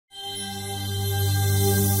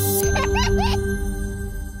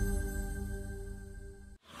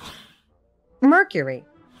Mercury.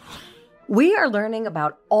 We are learning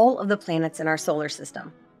about all of the planets in our solar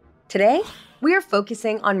system. Today, we are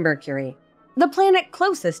focusing on Mercury, the planet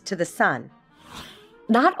closest to the Sun.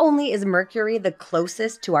 Not only is Mercury the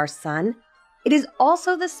closest to our Sun, it is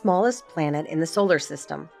also the smallest planet in the solar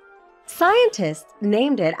system. Scientists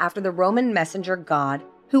named it after the Roman messenger god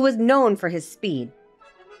who was known for his speed.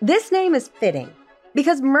 This name is fitting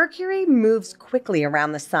because Mercury moves quickly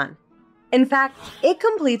around the Sun. In fact, it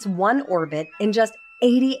completes one orbit in just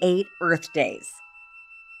 88 Earth days.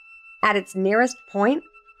 At its nearest point,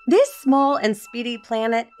 this small and speedy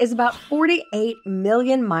planet is about 48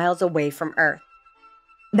 million miles away from Earth.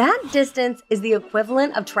 That distance is the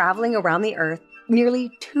equivalent of traveling around the Earth nearly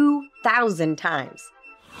 2,000 times.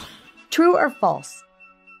 True or false?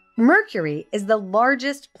 Mercury is the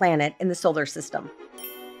largest planet in the solar system.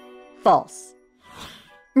 False.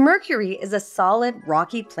 Mercury is a solid,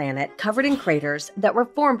 rocky planet covered in craters that were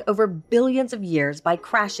formed over billions of years by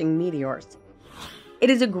crashing meteors. It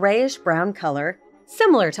is a grayish-brown color,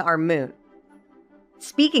 similar to our moon.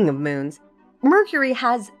 Speaking of moons, Mercury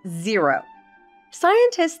has 0.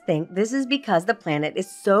 Scientists think this is because the planet is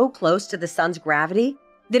so close to the Sun's gravity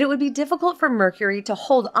that it would be difficult for Mercury to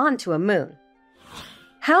hold on to a moon.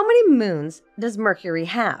 How many moons does Mercury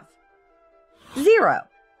have? 0.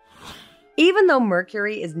 Even though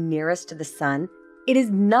Mercury is nearest to the Sun, it is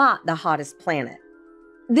not the hottest planet.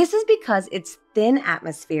 This is because its thin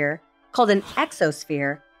atmosphere, called an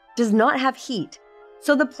exosphere, does not have heat,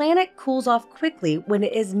 so the planet cools off quickly when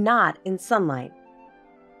it is not in sunlight.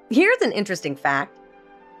 Here's an interesting fact.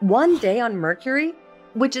 One day on Mercury,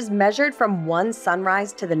 which is measured from one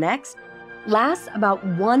sunrise to the next, lasts about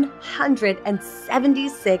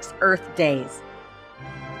 176 Earth days.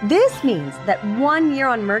 This means that 1 year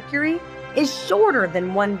on Mercury is shorter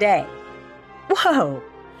than 1 day. Whoa!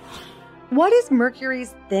 What is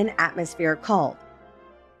Mercury's thin atmosphere called?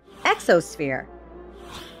 Exosphere.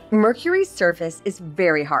 Mercury's surface is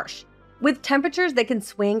very harsh, with temperatures that can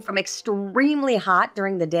swing from extremely hot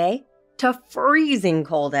during the day to freezing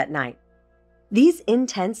cold at night. These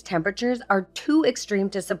intense temperatures are too extreme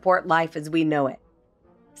to support life as we know it.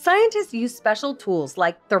 Scientists use special tools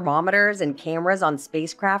like thermometers and cameras on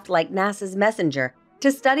spacecraft like NASA's Messenger to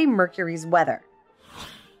study Mercury's weather.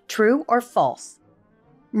 True or false?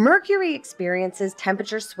 Mercury experiences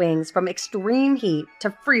temperature swings from extreme heat to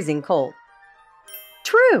freezing cold.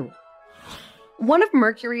 True! One of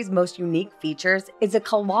Mercury's most unique features is a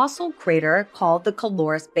colossal crater called the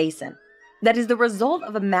Caloris Basin that is the result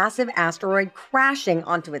of a massive asteroid crashing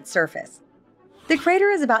onto its surface. The crater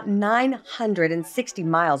is about 960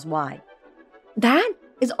 miles wide. That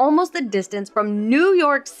is almost the distance from New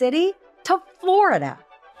York City to Florida.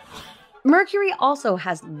 Mercury also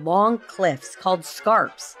has long cliffs called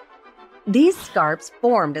scarps. These scarps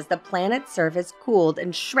formed as the planet's surface cooled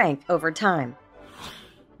and shrank over time.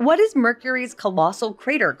 What is Mercury's colossal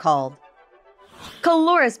crater called?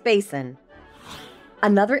 Caloris Basin.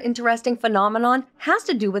 Another interesting phenomenon has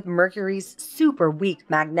to do with Mercury's super weak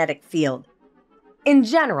magnetic field. In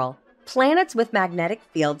general, planets with magnetic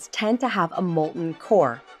fields tend to have a molten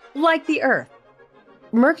core, like the Earth.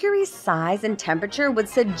 Mercury's size and temperature would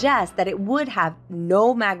suggest that it would have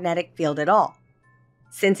no magnetic field at all.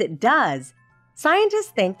 Since it does, scientists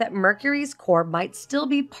think that Mercury's core might still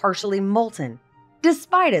be partially molten,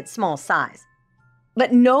 despite its small size.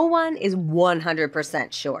 But no one is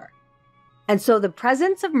 100% sure. And so the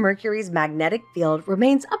presence of Mercury's magnetic field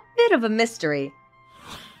remains a bit of a mystery.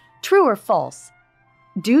 True or false?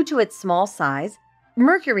 Due to its small size,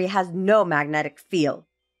 Mercury has no magnetic field.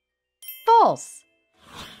 False!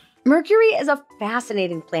 Mercury is a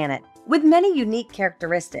fascinating planet with many unique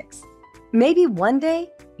characteristics. Maybe one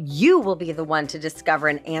day, you will be the one to discover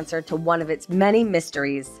an answer to one of its many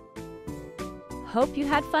mysteries. Hope you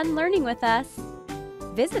had fun learning with us.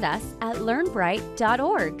 Visit us at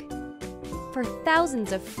learnbright.org for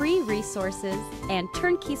thousands of free resources and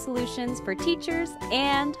turnkey solutions for teachers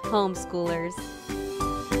and homeschoolers.